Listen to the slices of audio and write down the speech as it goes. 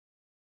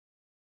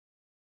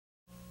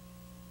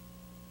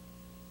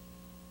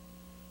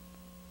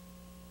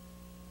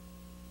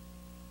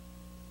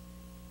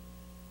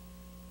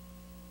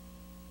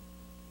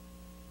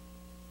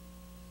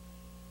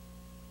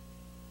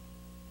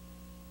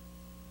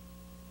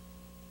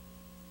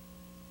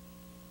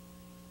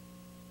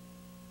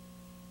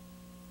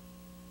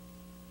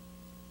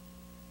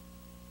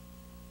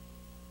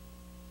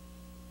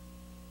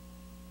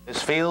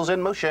Race Fields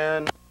in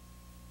motion.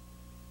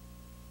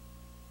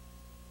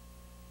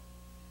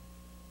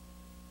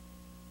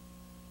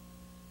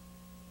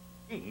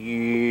 Here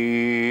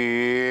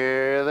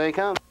they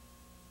come.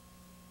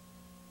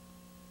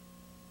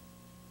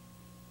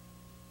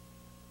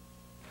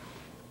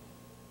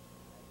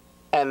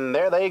 And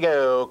there they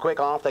go, quick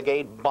off the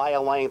gate by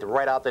a length,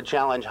 right out the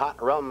challenge. Hot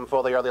Rum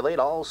for the early lead.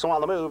 Also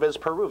on the move is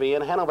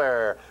Peruvian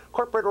Hanover.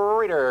 Corporate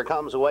Raider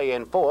comes away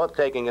in fourth.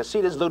 Taking a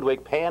seat is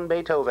Ludwig Pan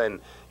Beethoven.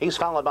 He's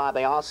followed by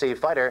the Aussie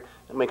Fighter.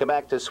 And we come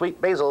back to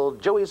Sweet Basil,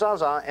 Joey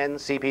Zaza, and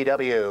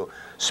CPW.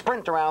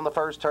 Sprint around the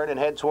first turn and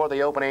head toward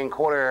the opening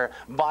quarter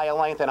by a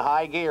length in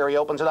high gear. He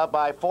opens it up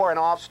by 4 and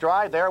off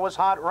stride. There was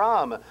Hot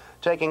Rum.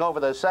 Taking over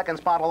the second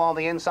spot along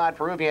the inside,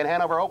 Peruvian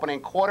Hanover opening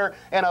quarter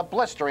in a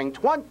blistering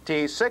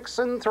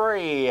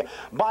 26-3.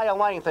 By a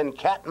length in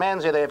Cat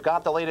Manzi, they've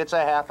got the lead. It's a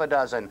half a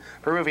dozen.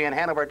 Peruvian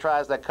Hanover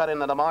tries to cut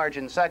into the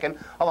margin second.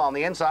 Along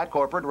the inside,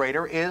 Corporate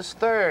Raider is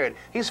third.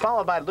 He's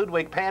followed by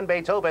Ludwig Pan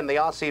Beethoven, the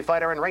Aussie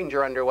Fighter, and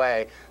Ranger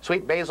underway.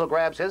 Sweet Basil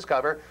grabs his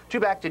cover. 2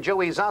 back to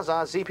Joey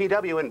Zaza,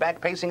 ZPW, and back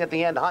pacing at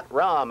the end, Hot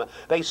Rum.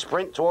 They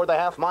sprint toward the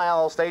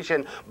half-mile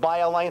station by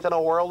a length in a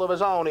world of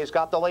his own. He's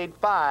got the lead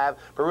 5.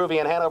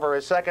 Peruvian Hanover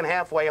is second,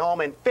 halfway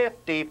home in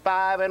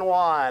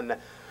 55-1.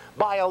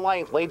 By a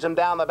length, leads him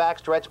down the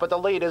backstretch, but the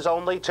lead is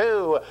only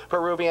 2.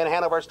 Peruvian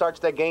Hanover starts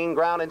to gain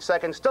ground in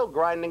second, still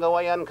grinding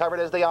away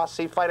uncovered as the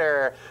Aussie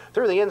Fighter.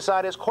 Through the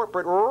inside is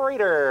Corporate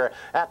Raider.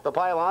 At the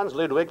pylons,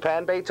 Ludwig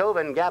Pan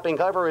Beethoven. Gapping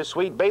cover is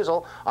Sweet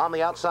Basil. On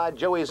the outside,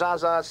 Joey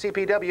Zaza,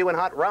 CPW, and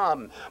Hot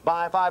Rum.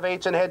 By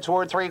 5/8 and head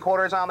toward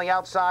 3/4 on the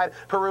outside.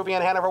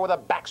 Peruvian Hanover with a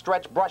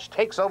backstretch brush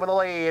takes over the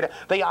lead.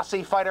 The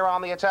Aussie Fighter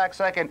on the attack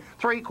second.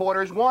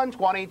 3/4,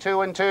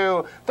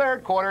 1:22-2.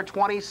 Third quarter,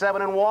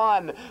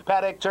 27-1.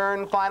 Paddock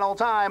turn, final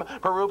time.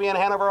 Peruvian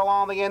Hanover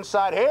along the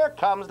inside. Here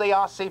comes the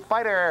Aussie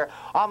Fighter.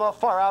 On the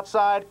far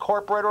outside,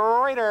 Corporate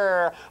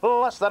Raider.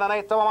 Less than an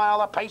eighth of a mile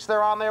the pace.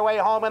 They're on their way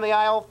home in the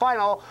aisle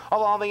final.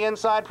 Along the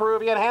inside,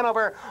 Peruvian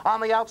Hanover.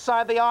 On the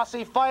outside, the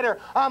Aussie Fighter.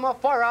 On the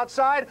far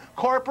outside,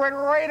 Corporate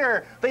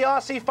Raider. The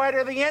Aussie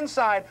Fighter the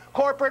inside.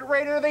 Corporate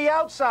Raider the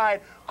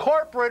outside.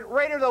 Corporate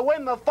Raider to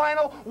win the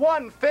final,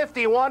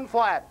 151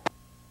 flat.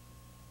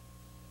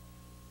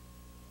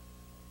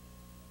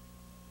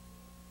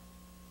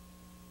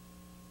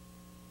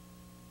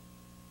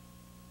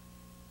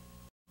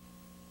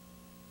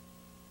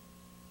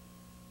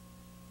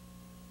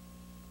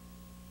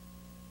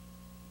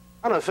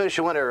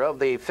 Unofficial winner of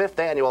the 5th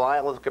annual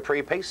Isle of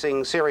Capri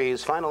Pacing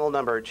Series, final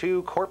number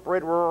 2,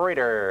 Corporate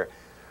Raider.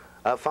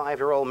 A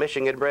 5-year-old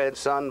Michigan-bred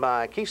son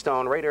by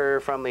Keystone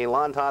Raider from the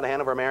Lontodd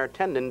Hanover mare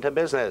Tendon to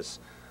Business.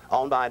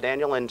 Owned by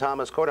Daniel and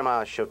Thomas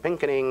Kortemash of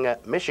Pinkenning,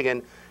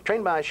 Michigan.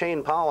 Trained by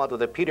Shane Powell out of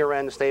the Peter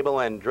Wrenn stable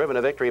and driven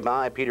to victory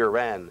by Peter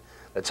Wrenn.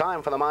 The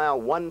time for the mile,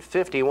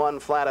 151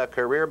 flat, a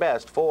career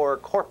best for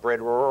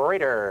Corporate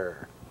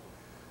Raider.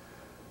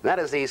 That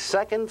is the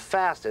second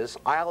fastest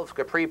Isle of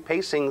Capri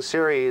Pacing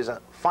Series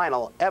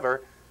final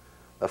ever.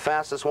 The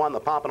fastest one, the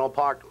Pompano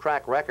Park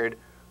track record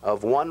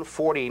of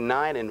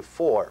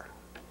 1:49.4.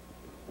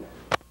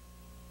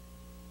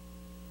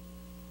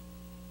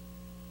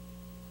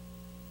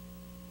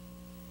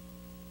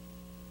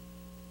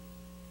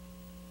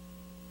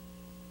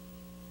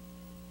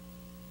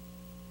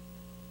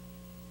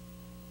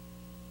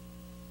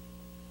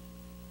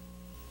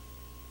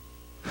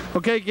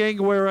 Okay, gang,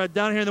 we're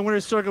down here in the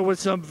winner's circle with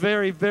some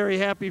very, very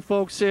happy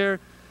folks here.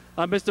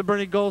 Mr.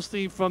 Bernie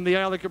Goldstein from the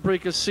Isle of Capri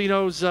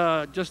Casinos.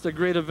 Just a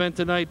great event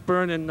tonight,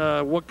 Bern,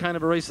 and what kind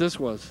of a race this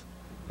was?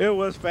 It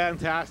was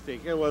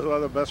fantastic. It was one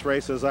of the best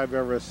races I've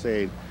ever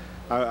seen.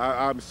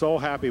 I'm so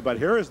happy, but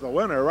here is the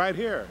winner right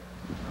here.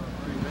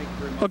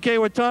 Okay,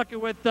 we're talking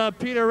with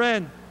Peter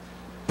Wrenn.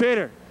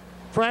 Peter,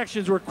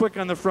 fractions were quick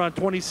on the front,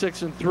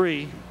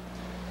 26-3.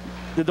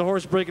 Did the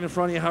horse breaking in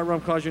front of you, Hot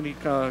Rum, cause you any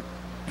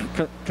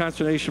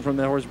consternation from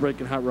that horse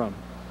breaking Hot Rum?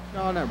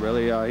 No, not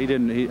really. He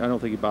didn't. I don't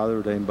think he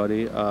bothered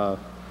anybody. But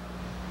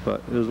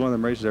it was one of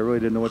them races I really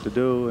didn't know what to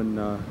do,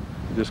 and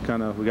just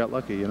kind of we got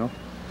lucky, you know.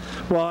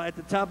 Well, at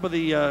the top of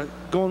the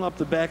going up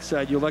the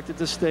backside, you elected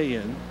to stay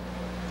in,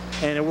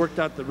 and it worked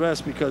out the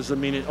rest because I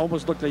mean it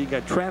almost looked like you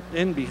got trapped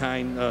in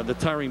behind the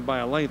tiring by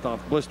a length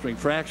off blistering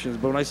fractions.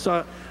 But when I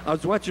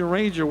was watching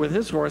Ranger with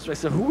his horse, I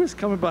said, who is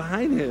coming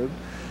behind him?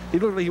 He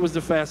looked like he was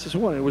the fastest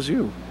one. It was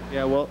you.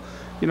 Yeah, well.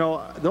 You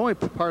know, the only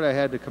part I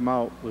had to come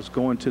out was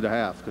going to the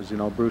half because, you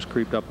know, Bruce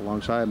creeped up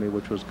alongside me,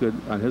 which was good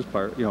on his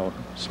part, you know,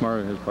 smart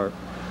on his part.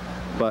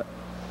 But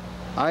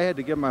I had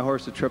to give my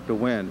horse a trip to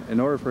win. In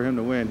order for him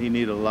to win, he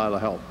needed a lot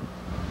of help.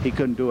 He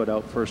couldn't do it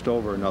out first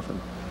over or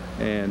nothing.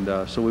 And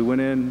so we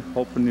went in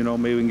hoping, you know,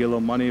 maybe we can get a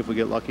little money. If we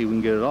get lucky, we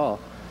can get it all.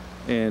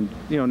 And,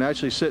 you know,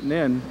 naturally sitting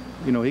in,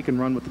 you know, he can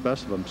run with the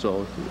best of them.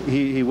 So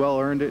he well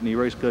earned it, and he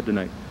raced good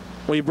tonight.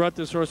 Well, you brought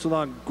this horse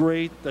along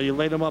great. You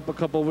laid him up a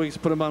couple of weeks,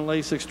 put him on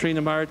Lasix, trained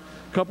him hard.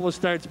 A couple of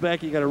starts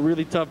back, you got a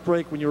really tough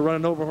break when you were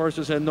running over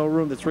horses, had no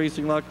room. That's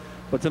racing luck.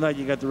 But tonight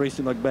you got the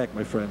racing luck back,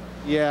 my friend.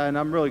 Yeah, and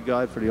I'm really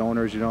glad for the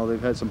owners. You know, they've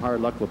had some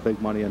hard luck with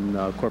big money and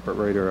Corporate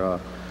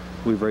Raider.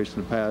 we've raced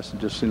in the past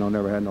and just,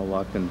 never had no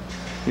luck. And,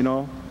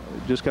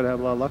 just got to have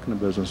a lot of luck in the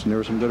business. And there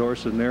were some good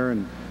horses in there,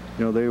 and,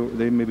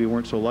 they maybe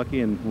weren't so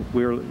lucky, and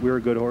we were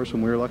a good horse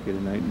and we were lucky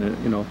tonight.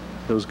 And,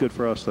 it was good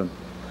for us then.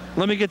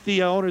 Let me get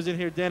the owners in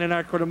here, Dan and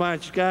Art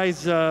Cordomach.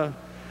 Guys,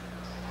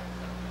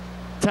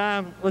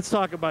 Tom, let's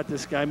talk about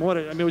this guy.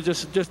 It was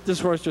just this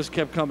horse just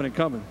kept coming and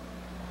coming.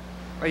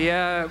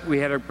 Yeah, we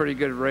had a pretty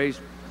good race.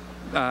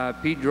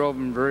 Pete drove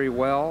him very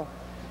well.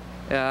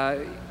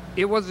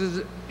 It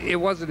wasn't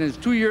his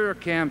 2-year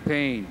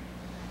campaign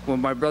when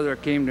my brother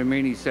came to me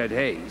and he said,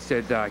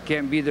 I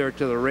can't be there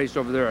to the race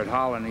over there at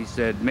Holland. He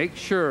said, make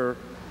sure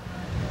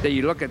that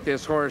you look at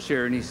this horse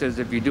here. And he says,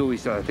 if you do, he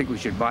said, I think we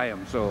should buy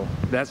him. So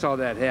that's how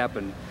that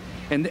happened.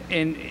 And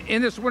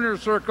in this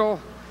winner's circle,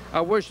 I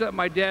wish that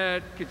my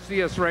dad could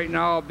see us right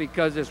now,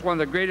 because it's one of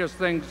the greatest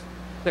things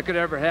that could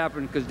ever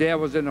happen, because Dad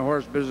was in the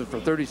horse business for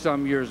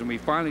 30-some years, and we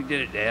finally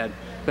did it, Dad.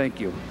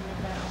 Thank you.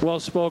 Well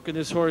spoken.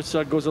 This horse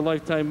goes a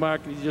lifetime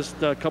mark. He's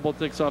just a couple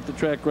ticks off the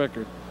track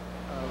record.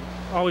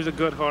 Always a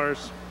good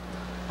horse,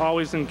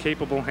 always in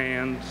capable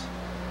hands.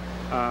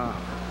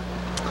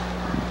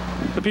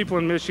 The people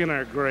in Michigan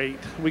are great.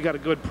 We got a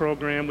good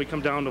program. We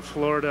come down to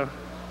Florida.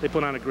 They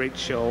put on a great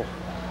show.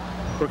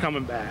 We're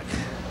coming back.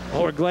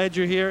 Well, we're glad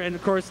you're here. And,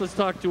 of course, let's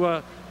talk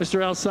to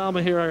Mr. Al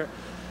Salma here, our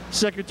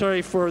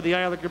secretary for the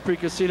Isle of Capri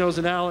Casinos.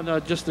 And, Alan,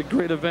 just a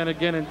great event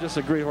again and just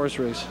a great horse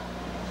race.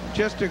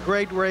 Just a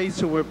great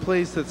race, and we're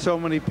pleased that so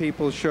many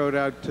people showed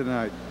out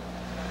tonight.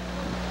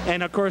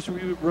 And, of course,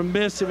 we were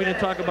remiss if we didn't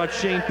talk about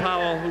Shane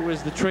Powell, who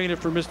is the trainer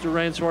for Mr.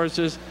 Wrenn's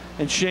horses.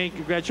 And, Shane,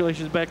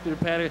 congratulations back to the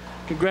paddock.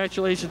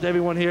 Congratulations to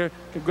everyone here.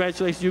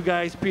 Congratulations to you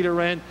guys, Peter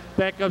Wrenn.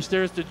 Back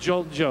upstairs to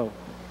Jolt and Joe.